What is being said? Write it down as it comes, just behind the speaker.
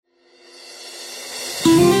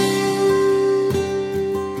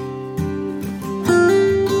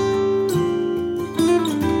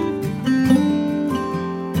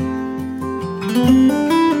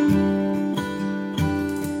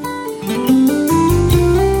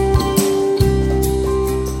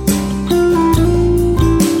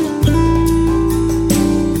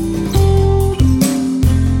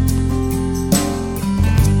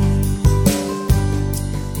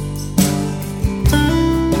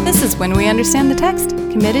is When We Understand the Text,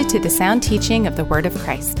 committed to the sound teaching of the Word of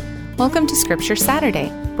Christ. Welcome to Scripture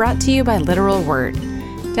Saturday, brought to you by Literal Word.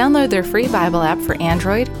 Download their free Bible app for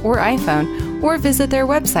Android or iPhone, or visit their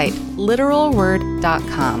website,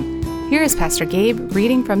 literalword.com. Here is Pastor Gabe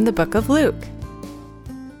reading from the book of Luke.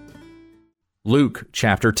 Luke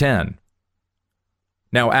chapter 10.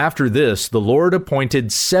 Now after this, the Lord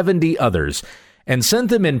appointed 70 others, and sent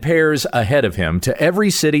them in pairs ahead of him to every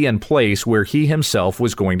city and place where he himself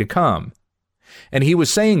was going to come. And he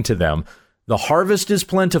was saying to them, The harvest is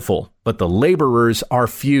plentiful, but the laborers are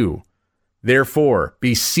few. Therefore,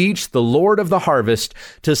 beseech the Lord of the harvest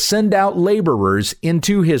to send out laborers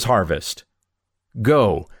into his harvest.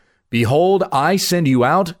 Go, behold, I send you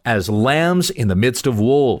out as lambs in the midst of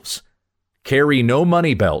wolves. Carry no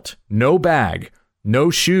money belt, no bag, no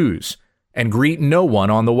shoes, and greet no one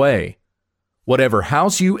on the way. Whatever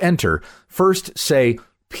house you enter, first say,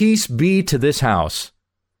 Peace be to this house.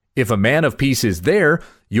 If a man of peace is there,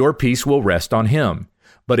 your peace will rest on him.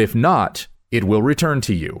 But if not, it will return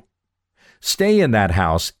to you. Stay in that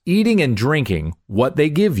house, eating and drinking what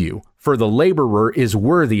they give you, for the laborer is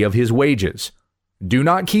worthy of his wages. Do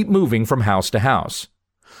not keep moving from house to house.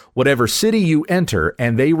 Whatever city you enter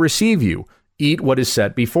and they receive you, eat what is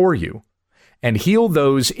set before you. And heal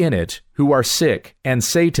those in it who are sick, and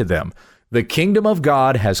say to them, The kingdom of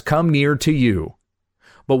God has come near to you.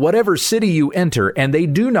 But whatever city you enter and they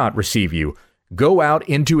do not receive you, go out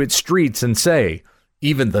into its streets and say,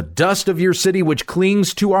 Even the dust of your city which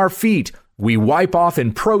clings to our feet, we wipe off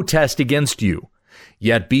in protest against you.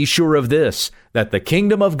 Yet be sure of this, that the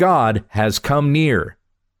kingdom of God has come near.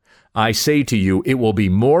 I say to you, it will be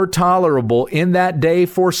more tolerable in that day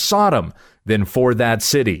for Sodom than for that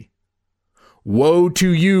city. Woe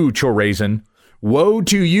to you, Chorazin! Woe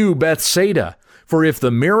to you, Bethsaida! For if the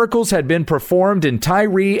miracles had been performed in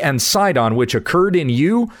Tyre and Sidon which occurred in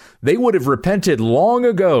you, they would have repented long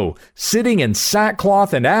ago, sitting in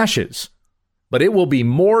sackcloth and ashes. But it will be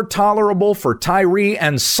more tolerable for Tyre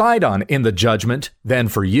and Sidon in the judgment than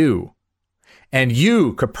for you. And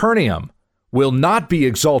you, Capernaum, will not be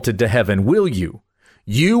exalted to heaven, will you?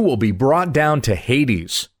 You will be brought down to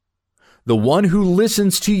Hades. The one who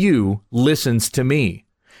listens to you listens to me.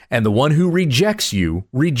 And the one who rejects you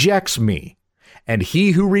rejects me. And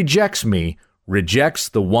he who rejects me rejects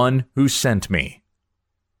the one who sent me.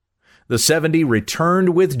 The 70 returned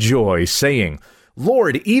with joy, saying,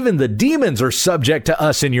 Lord, even the demons are subject to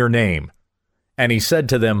us in your name. And he said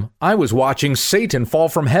to them, I was watching Satan fall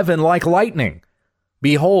from heaven like lightning.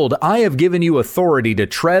 Behold, I have given you authority to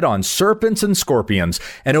tread on serpents and scorpions,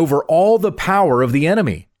 and over all the power of the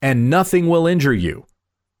enemy, and nothing will injure you.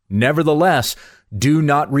 Nevertheless, do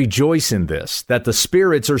not rejoice in this, that the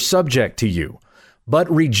spirits are subject to you,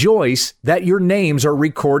 but rejoice that your names are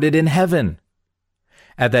recorded in heaven.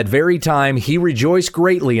 At that very time he rejoiced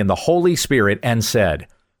greatly in the Holy Spirit and said,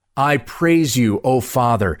 I praise you, O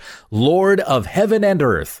Father, Lord of heaven and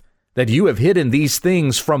earth, that you have hidden these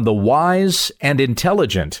things from the wise and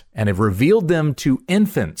intelligent and have revealed them to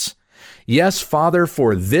infants. Yes, Father,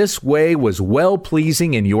 for this way was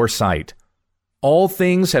well-pleasing in your sight. All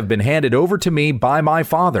things have been handed over to me by my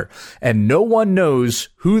Father, and no one knows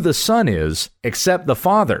who the Son is except the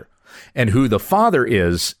Father, and who the Father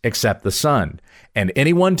is except the Son, and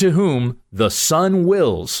anyone to whom the Son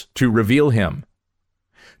wills to reveal him.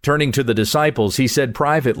 Turning to the disciples, he said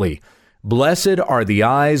privately, Blessed are the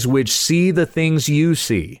eyes which see the things you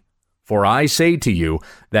see. For I say to you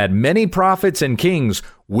that many prophets and kings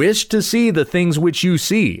wished to see the things which you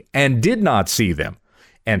see, and did not see them,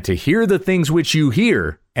 and to hear the things which you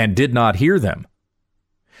hear, and did not hear them.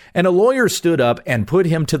 And a lawyer stood up and put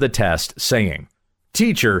him to the test, saying,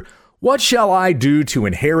 Teacher, what shall I do to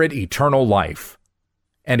inherit eternal life?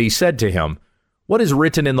 And he said to him, What is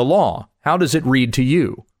written in the law? How does it read to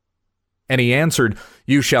you? And he answered,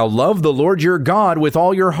 You shall love the Lord your God with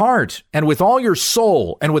all your heart, and with all your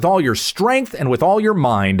soul, and with all your strength, and with all your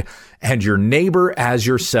mind, and your neighbor as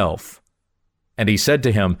yourself. And he said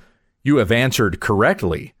to him, You have answered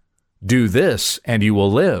correctly. Do this, and you will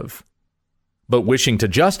live. But wishing to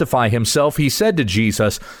justify himself, he said to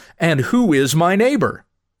Jesus, And who is my neighbor?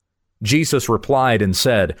 Jesus replied and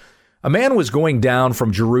said, A man was going down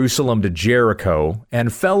from Jerusalem to Jericho,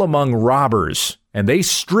 and fell among robbers, and they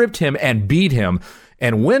stripped him and beat him,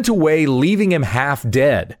 and went away, leaving him half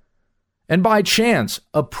dead. And by chance,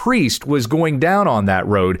 a priest was going down on that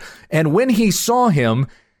road, and when he saw him,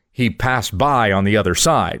 he passed by on the other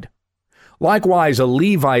side. Likewise, a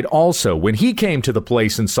Levite also, when he came to the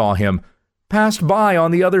place and saw him, passed by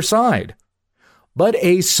on the other side. But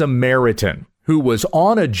a Samaritan, who was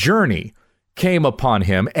on a journey, came upon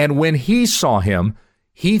him, and when he saw him,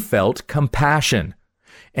 he felt compassion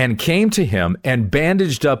and came to him and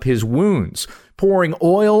bandaged up his wounds, pouring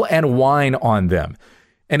oil and wine on them.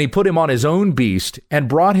 And he put him on his own beast and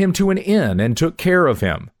brought him to an inn and took care of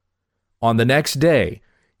him. On the next day,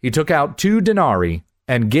 he took out 2 denarii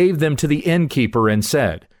and gave them to the innkeeper and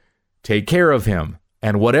said, "Take care of him,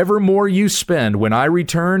 and whatever more you spend when I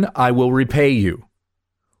return, I will repay you."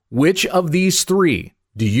 Which of these 3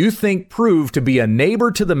 do you think proved to be a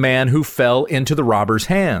neighbor to the man who fell into the robber's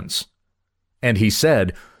hands? And he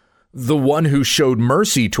said, "The one who showed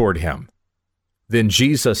mercy toward him." Then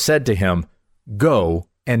Jesus said to him, "Go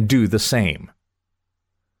and do the same."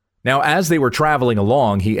 Now, as they were traveling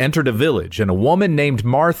along, he entered a village, and a woman named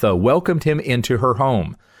Martha welcomed him into her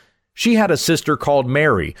home. She had a sister called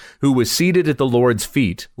Mary, who was seated at the Lord's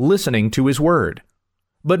feet, listening to his word.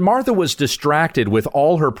 But Martha was distracted with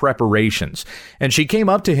all her preparations, and she came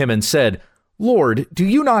up to him and said, "Lord, do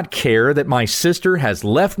you not care that my sister has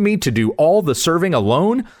left me to do all the serving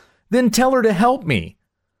alone? Then tell her to help me."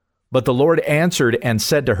 But the Lord answered and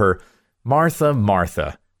said to her, "Martha,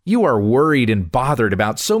 Martha, you are worried and bothered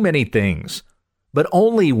about so many things, but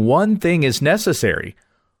only one thing is necessary.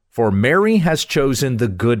 For Mary has chosen the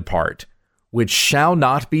good part, which shall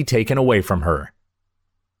not be taken away from her."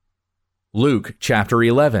 Luke chapter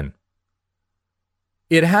 11.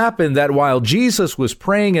 It happened that while Jesus was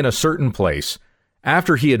praying in a certain place,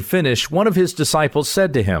 after he had finished, one of his disciples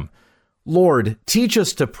said to him, "Lord, teach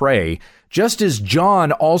us to pray, just as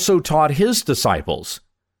John also taught his disciples."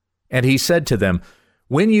 And he said to them,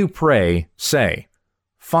 "When you pray, say,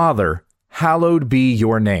 'Father, hallowed be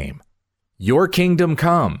your name. Your kingdom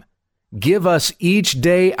come. Give us each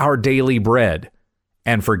day our daily bread.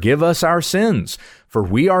 And forgive us our sins, for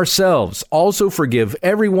we ourselves also forgive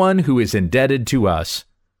everyone who is indebted to us.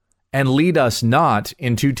 And lead us not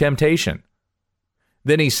into temptation.'"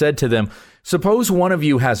 Then he said to them, "Suppose one of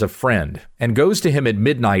you has a friend, and goes to him at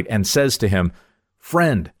midnight and says to him,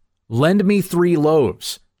 'Friend, lend me 3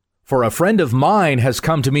 loaves. For a friend of mine has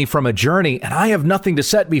come to me from a journey, and I have nothing to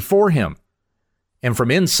set before him.' And from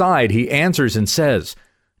inside he answers and says,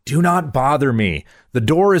 'Do not bother me. The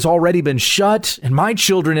door has already been shut, and my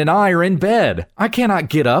children and I are in bed. I cannot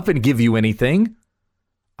get up and give you anything.'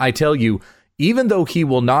 I tell you, even though he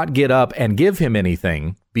will not get up and give him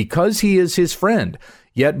anything, because he is his friend,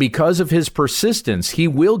 yet because of his persistence he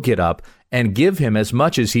will get up and give him as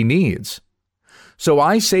much as he needs. So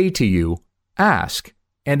I say to you, ask,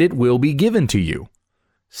 and it will be given to you.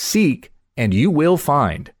 Seek, and you will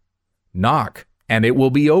find. Knock, and it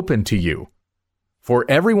will be opened to you. For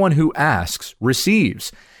everyone who asks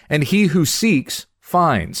receives, and he who seeks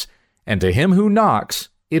finds, and to him who knocks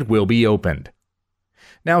it will be opened.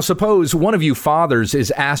 Now suppose one of you fathers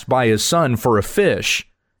is asked by his son for a fish.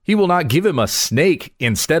 He will not give him a snake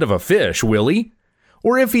instead of a fish, will he?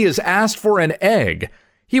 Or if he is asked for an egg,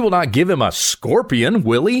 he will not give him a scorpion,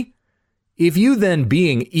 will he? If you then,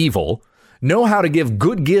 being evil, know how to give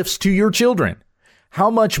good gifts to your children, how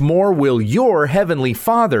much more will your heavenly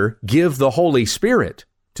Father give the Holy Spirit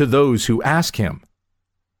to those who ask him?"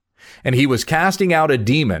 And he was casting out a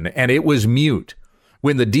demon, and it was mute.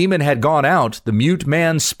 When the demon had gone out, the mute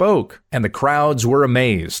man spoke, and the crowds were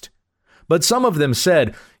amazed. But some of them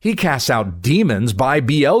said, "He casts out demons by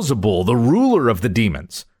Beelzebul, the ruler of the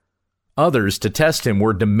demons." Others, to test him,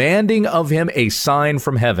 were demanding of him a sign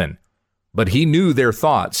from heaven. But he knew their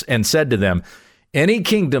thoughts and said to them, "Any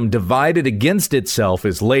kingdom divided against itself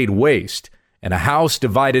is laid waste, and a house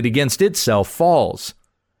divided against itself falls.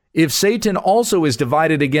 If Satan also is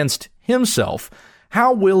divided against himself,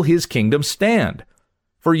 how will his kingdom stand?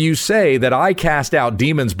 For you say that I cast out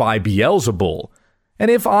demons by Beelzebul. And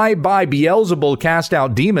if I by Beelzebul cast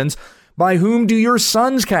out demons, by whom do your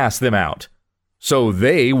sons cast them out? So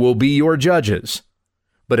they will be your judges.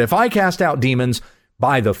 But if I cast out demons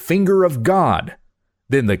by the finger of God,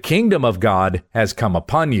 then the kingdom of God has come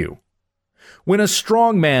upon you. When a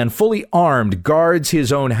strong man fully armed guards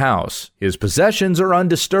his own house, his possessions are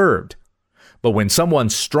undisturbed. But when someone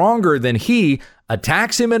stronger than he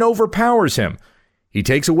attacks him and overpowers him, he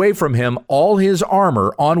takes away from him all his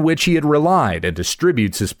armor on which he had relied and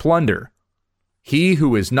distributes his plunder. He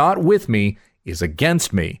who is not with me is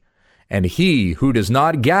against me, and he who does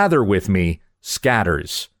not gather with me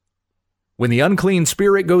scatters. When the unclean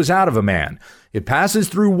spirit goes out of a man, it passes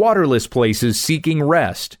through waterless places seeking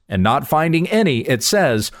rest, and not finding any, it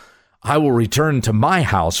says, I will return to my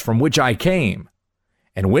house from which I came.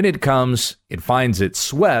 And when it comes, it finds it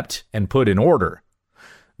swept and put in order.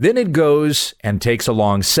 Then it goes and takes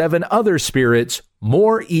along 7 other spirits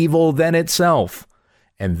more evil than itself,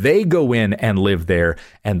 and they go in and live there,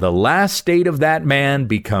 and the last state of that man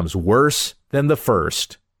becomes worse than the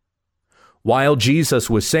first." While Jesus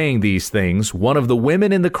was saying these things, one of the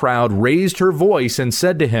women in the crowd raised her voice and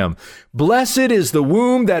said to him, "Blessed is the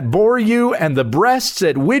womb that bore you and the breasts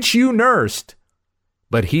at which you nursed."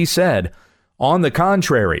 But he said, "On the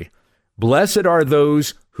contrary, blessed are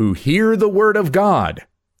those who hear the word of God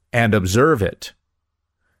and observe it."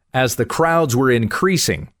 As the crowds were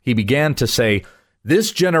increasing, he began to say,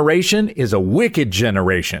 "This generation is a wicked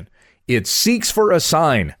generation. It seeks for a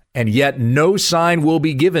sign, and yet no sign will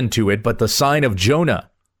be given to it but the sign of Jonah.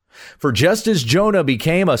 For just as Jonah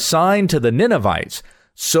became a sign to the Ninevites,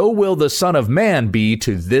 so will the Son of Man be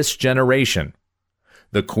to this generation.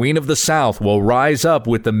 The Queen of the South will rise up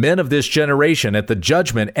with the men of this generation at the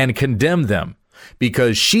judgment and condemn them,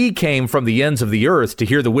 because she came from the ends of the earth to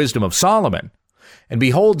hear the wisdom of Solomon. And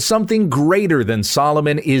behold, something greater than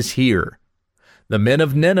Solomon is here. The men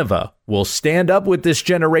of Nineveh will stand up with this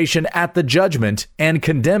generation at the judgment and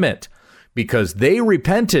condemn it, because they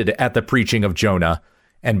repented at the preaching of Jonah,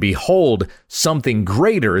 and behold, something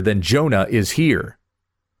greater than Jonah is here.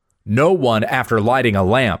 No one, after lighting a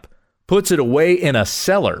lamp, puts it away in a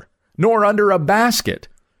cellar, nor under a basket,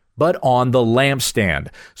 but on the lampstand,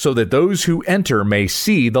 so that those who enter may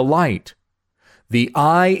see the light. The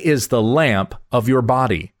eye is the lamp of your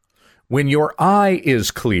body. When your eye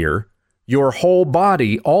is clear, your whole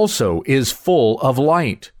body also is full of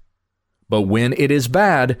light. But when it is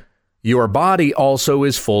bad, your body also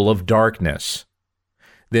is full of darkness.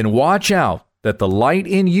 Then watch out that the light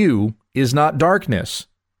in you is not darkness.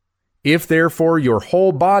 If therefore your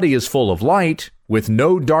whole body is full of light, with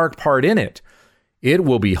no dark part in it, it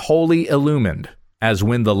will be wholly illumined, as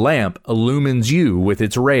when the lamp illumines you with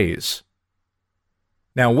its rays."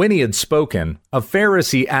 Now when he had spoken, a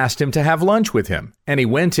Pharisee asked him to have lunch with him, and he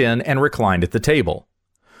went in and reclined at the table.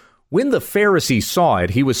 When the Pharisee saw it,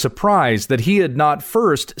 he was surprised that he had not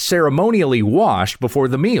first ceremonially washed before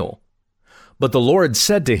the meal. But the Lord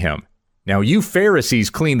said to him, "Now you Pharisees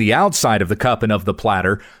clean the outside of the cup and of the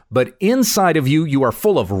platter, but inside of you you are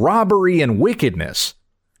full of robbery and wickedness.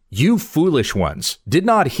 You foolish ones, did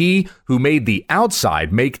not he who made the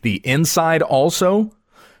outside make the inside also?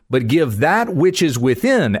 But give that which is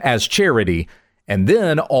within as charity, and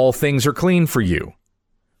then all things are clean for you.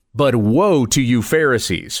 But woe to you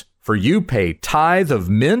Pharisees, for you pay tithe of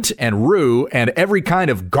mint and rue and every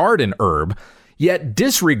kind of garden herb, yet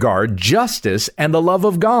disregard justice and the love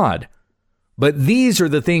of God. But these are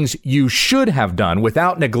the things you should have done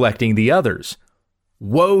without neglecting the others.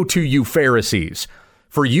 Woe to you Pharisees,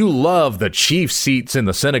 for you love the chief seats in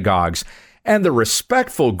the synagogues and the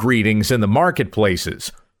respectful greetings in the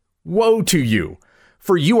marketplaces. Woe to you,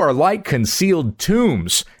 for you are like concealed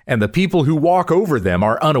tombs, and the people who walk over them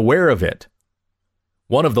are unaware of it."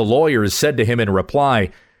 One of the lawyers said to him in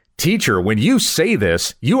reply, "Teacher, when you say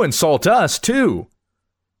this, you insult us too."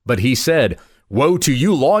 But he said, "Woe to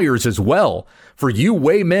you lawyers as well, for you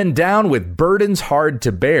weigh men down with burdens hard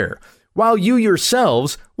to bear, while you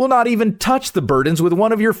yourselves will not even touch the burdens with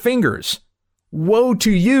one of your fingers. Woe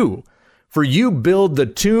to you, for you build the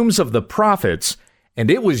tombs of the prophets, and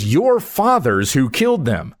it was your fathers who killed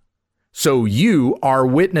them. So you are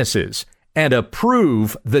witnesses, and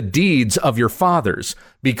approve the deeds of your fathers,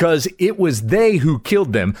 because it was they who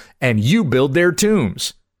killed them, and you build their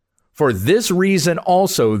tombs. For this reason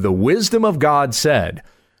also the wisdom of God said,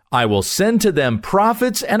 I will send to them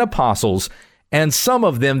prophets and apostles, and some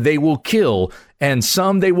of them they will kill, and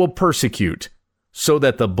some they will persecute, so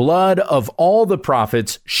that the blood of all the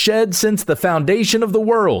prophets shed since the foundation of the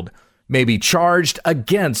world may be charged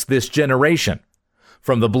against this generation,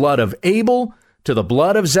 from the blood of Abel to the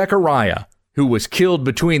blood of Zechariah, who was killed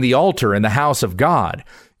between the altar and the house of God.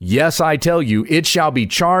 Yes, I tell you, it shall be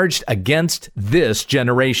charged against this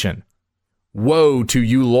generation. Woe to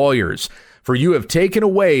you lawyers, for you have taken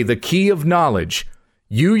away the key of knowledge.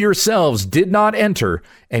 You yourselves did not enter,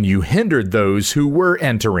 and you hindered those who were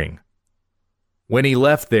entering." When he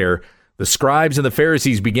left there, the scribes and the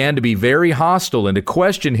Pharisees began to be very hostile and to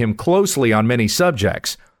question him closely on many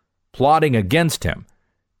subjects, plotting against him,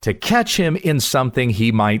 to catch him in something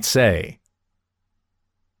he might say.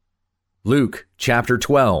 Luke chapter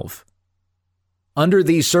 12. Under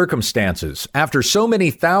these circumstances, after so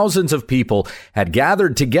many thousands of people had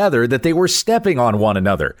gathered together that they were stepping on one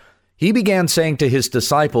another, he began saying to his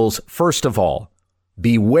disciples, first of all,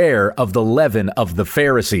 "Beware of the leaven of the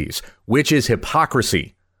Pharisees, which is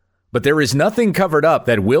hypocrisy. But there is nothing covered up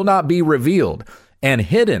that will not be revealed, and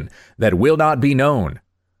hidden that will not be known.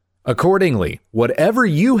 Accordingly, whatever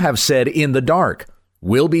you have said in the dark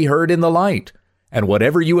will be heard in the light, and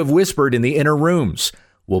whatever you have whispered in the inner rooms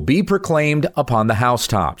will be proclaimed upon the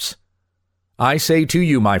housetops. I say to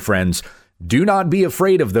you, my friends, Do not be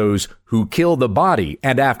afraid of those who kill the body,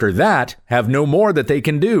 and after that have no more that they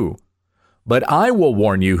can do. But I will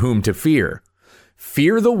warn you whom to fear.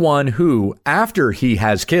 Fear the one who, after he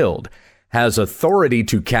has killed, has authority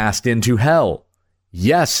to cast into hell.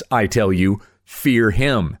 Yes, I tell you, fear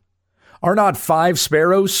him. Are not 5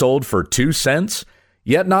 sparrows sold for 2 cents?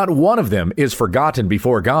 Yet not one of them is forgotten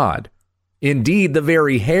before God. Indeed, the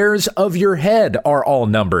very hairs of your head are all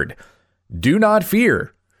numbered. Do not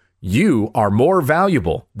fear. You are more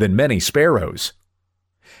valuable than many sparrows.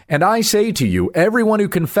 And I say to you, everyone who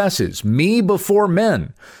confesses me before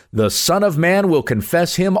men, the Son of Man will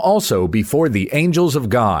confess him also before the angels of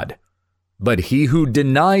God. But he who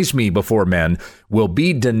denies me before men will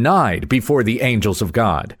be denied before the angels of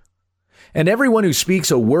God. And everyone who speaks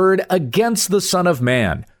a word against the Son of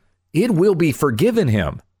Man, it will be forgiven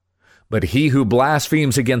him. But he who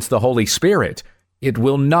blasphemes against the Holy Spirit, it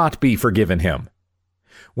will not be forgiven him.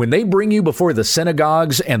 When they bring you before the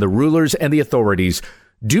synagogues and the rulers and the authorities,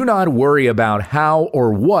 do not worry about how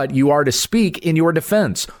or what you are to speak in your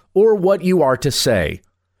defense or what you are to say.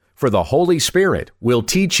 For the Holy Spirit will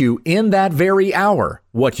teach you in that very hour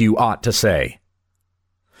what you ought to say.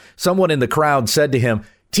 Someone in the crowd said to him,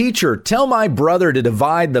 "Teacher, tell my brother to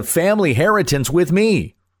divide the family inheritance with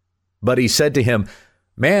me." But he said to him,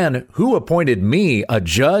 "Man, who appointed me a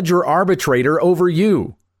judge or arbitrator over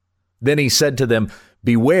you?" Then he said to them,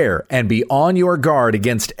 "Beware and be on your guard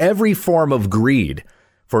against every form of greed,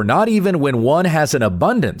 for not even when one has an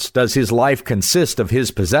abundance does his life consist of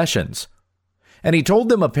his possessions." And he told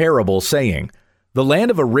them a parable, saying, "The land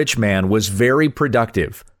of a rich man was very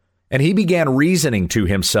productive. And he began reasoning to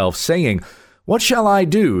himself, saying, 'What shall I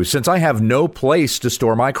do, since I have no place to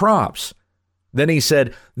store my crops?' Then he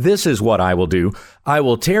said, 'This is what I will do. I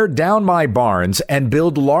will tear down my barns and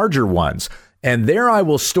build larger ones, and there I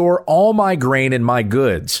will store all my grain and my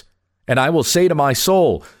goods. And I will say to my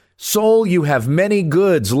soul, Soul, you have many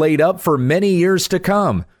goods laid up for many years to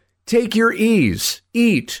come. Take your ease,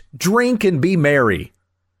 eat, drink, and be merry.'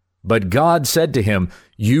 But God said to him,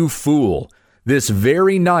 'You fool, this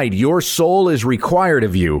very night your soul is required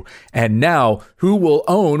of you, and now who will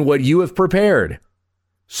own what you have prepared?'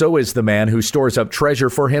 So is the man who stores up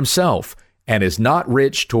treasure for himself and is not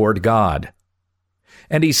rich toward God."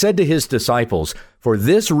 And he said to his disciples, "For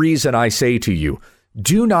this reason I say to you,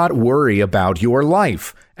 do not worry about your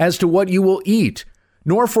life as to what you will eat,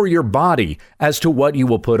 nor for your body as to what you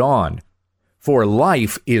will put on. For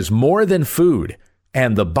life is more than food,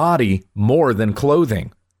 and the body more than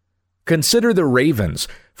clothing. Consider the ravens,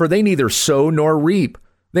 for they neither sow nor reap.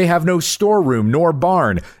 They have no storeroom nor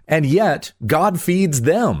barn, and yet God feeds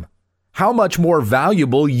them. How much more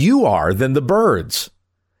valuable you are than the birds.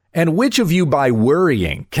 And which of you by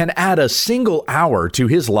worrying can add a single hour to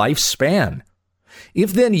his life's span?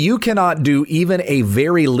 If then you cannot do even a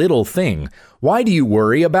very little thing, why do you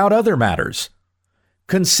worry about other matters?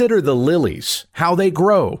 Consider the lilies, how they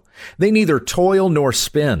grow. They neither toil nor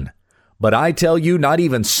spin. But I tell you, not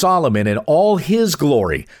even Solomon in all his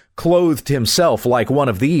glory clothed himself like one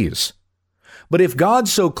of these. But if God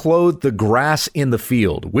so clothed the grass in the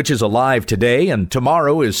field, which is alive today and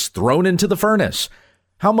tomorrow is thrown into the furnace,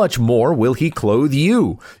 how much more will he clothe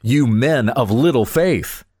you, you men of little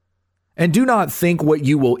faith? And do not think what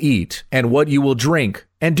you will eat and what you will drink,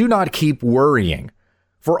 and do not keep worrying.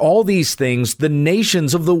 For all these things the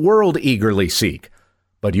nations of the world eagerly seek.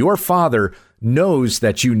 But your Father knows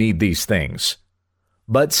that you need these things.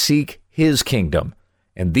 But seek his kingdom,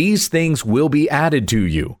 and these things will be added to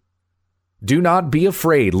you. Do not be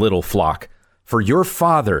afraid, little flock, for your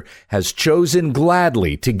Father has chosen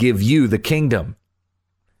gladly to give you the kingdom.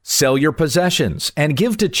 Sell your possessions and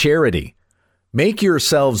give to charity. Make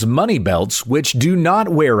yourselves money belts which do not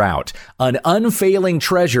wear out, an unfailing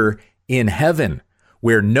treasure in heaven,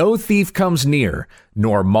 where no thief comes near,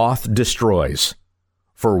 nor moth destroys.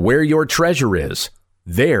 For where your treasure is,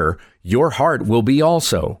 there your heart will be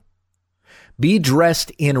also. Be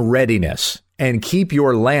dressed in readiness, and keep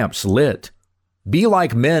your lamps lit. Be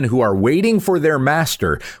like men who are waiting for their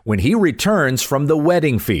master when he returns from the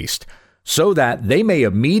wedding feast, so that they may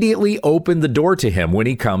immediately open the door to him when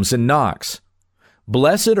he comes and knocks.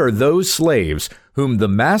 Blessed are those slaves whom the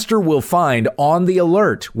master will find on the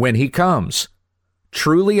alert when he comes.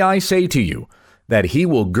 Truly I say to you, that he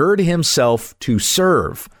will gird himself to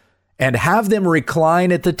serve, and have them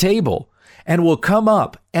recline at the table, and will come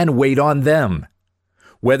up and wait on them.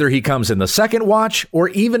 Whether he comes in the second watch or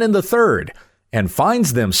even in the third, and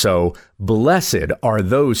finds them so, blessed are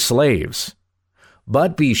those slaves.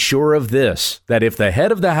 But be sure of this, that if the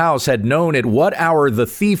head of the house had known at what hour the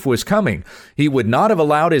thief was coming, he would not have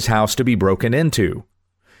allowed his house to be broken into.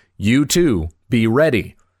 You too, be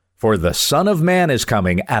ready, for the Son of Man is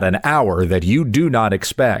coming at an hour that you do not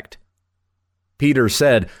expect." Peter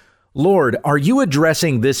said, "Lord, are you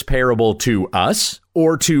addressing this parable to us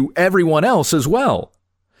or to everyone else as well?"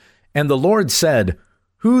 And the Lord said,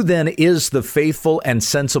 "Who then is the faithful and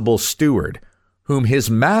sensible steward, whom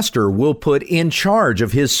his master will put in charge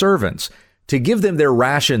of his servants, to give them their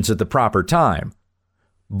rations at the proper time?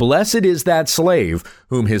 Blessed is that slave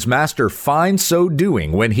whom his master finds so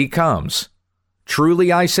doing when he comes. Truly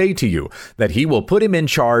I say to you that he will put him in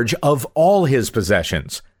charge of all his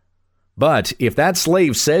possessions. But if that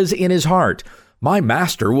slave says in his heart, 'My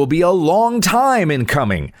master will be a long time in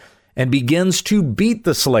coming,' and begins to beat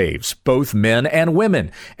the slaves, both men and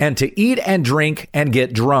women, and to eat and drink and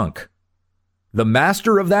get drunk, the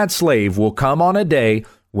master of that slave will come on a day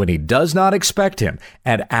when he does not expect him,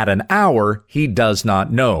 and at an hour he does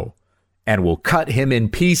not know, and will cut him in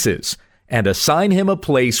pieces, and assign him a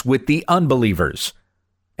place with the unbelievers.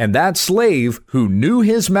 And that slave who knew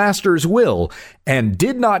his master's will and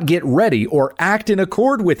did not get ready or act in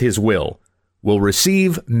accord with his will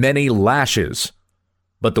receive many lashes.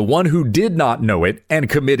 But the one who did not know it and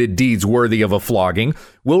committed deeds worthy of a flogging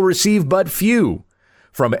will receive but few.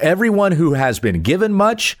 From everyone who has been given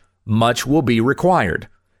much, much will be required.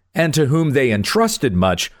 And to whom they entrusted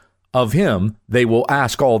much, of him they will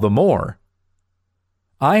ask all the more.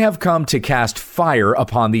 I have come to cast fire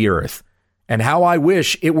upon the earth, and how I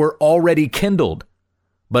wish it were already kindled.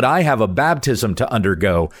 But I have a baptism to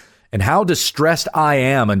undergo, and how distressed I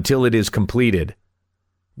am until it is completed.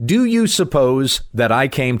 Do you suppose that I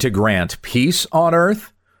came to grant peace on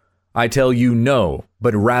earth? I tell you no,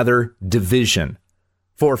 but rather division.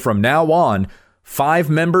 For from now on, 5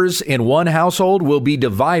 members in one household will be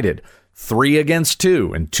divided, 3 against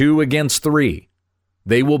 2, and 2 against 3.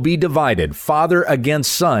 They will be divided, father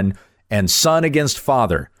against son, and son against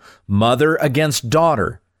father, mother against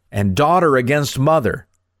daughter, and daughter against mother,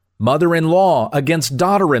 mother-in-law against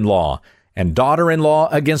daughter-in-law, and daughter-in-law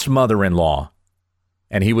against mother-in-law."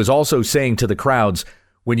 And he was also saying to the crowds,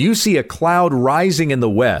 "When you see a cloud rising in the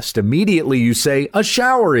west, immediately you say, 'A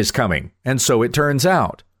shower is coming,' and so it turns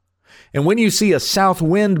out. And when you see a south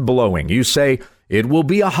wind blowing, you say, 'It will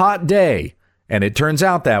be a hot day,' and it turns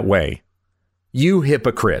out that way. You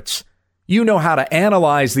hypocrites! You know how to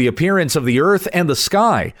analyze the appearance of the earth and the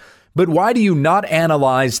sky, but why do you not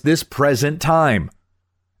analyze this present time?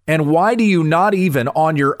 And why do you not even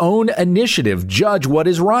on your own initiative judge what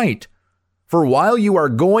is right? For while you are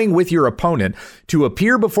going with your opponent to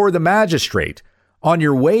appear before the magistrate, on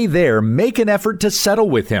your way there, make an effort to settle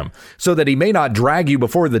with him, so that he may not drag you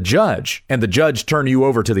before the judge, and the judge turn you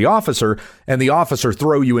over to the officer, and the officer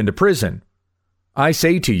throw you into prison. I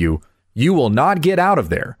say to you, you will not get out of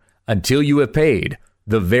there until you have paid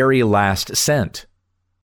the very last cent."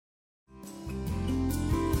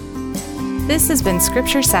 This has been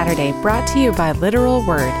Scripture Saturday, brought to you by Literal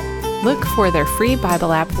Word. Look for their free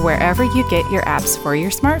Bible app wherever you get your apps for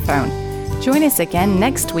your smartphone. Join us again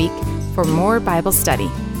next week for more Bible study,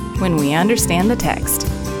 when we understand the text.